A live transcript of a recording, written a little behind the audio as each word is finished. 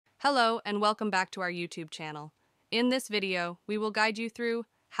Hello and welcome back to our YouTube channel. In this video, we will guide you through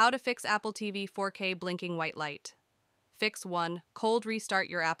how to fix Apple TV 4K blinking white light. Fix 1. Cold restart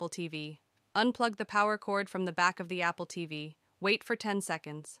your Apple TV. Unplug the power cord from the back of the Apple TV. Wait for 10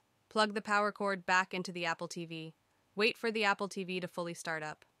 seconds. Plug the power cord back into the Apple TV. Wait for the Apple TV to fully start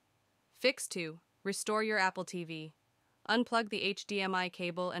up. Fix 2. Restore your Apple TV. Unplug the HDMI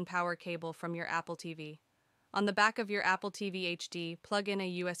cable and power cable from your Apple TV. On the back of your Apple TV HD, plug in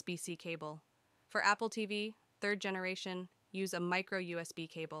a USB-C cable. For Apple TV, 3rd generation, use a micro USB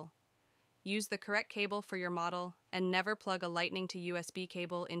cable. Use the correct cable for your model and never plug a Lightning to USB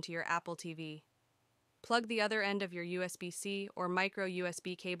cable into your Apple TV. Plug the other end of your USB-C or micro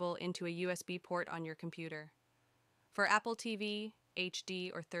USB cable into a USB port on your computer. For Apple TV,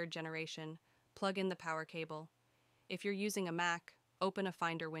 HD, or 3rd generation, plug in the power cable. If you're using a Mac, open a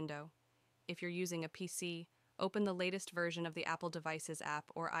Finder window. If you're using a PC, open the latest version of the Apple Devices app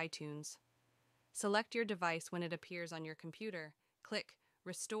or iTunes. Select your device when it appears on your computer. Click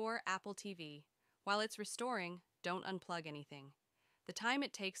Restore Apple TV. While it's restoring, don't unplug anything. The time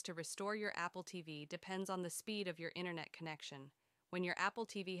it takes to restore your Apple TV depends on the speed of your internet connection. When your Apple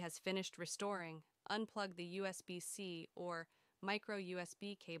TV has finished restoring, unplug the USB-C or micro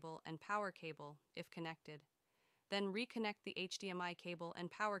USB cable and power cable if connected. Then reconnect the HDMI cable and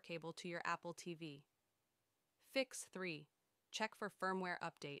power cable to your Apple TV. Fix 3. Check for firmware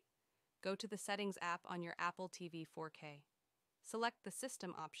update. Go to the Settings app on your Apple TV 4K. Select the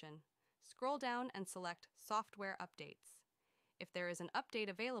System option. Scroll down and select Software Updates. If there is an update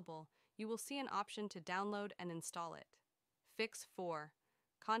available, you will see an option to download and install it. Fix 4.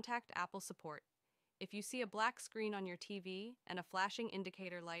 Contact Apple Support. If you see a black screen on your TV and a flashing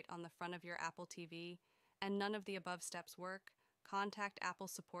indicator light on the front of your Apple TV, and none of the above steps work, contact Apple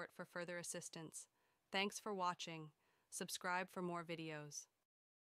Support for further assistance. Thanks for watching. Subscribe for more videos.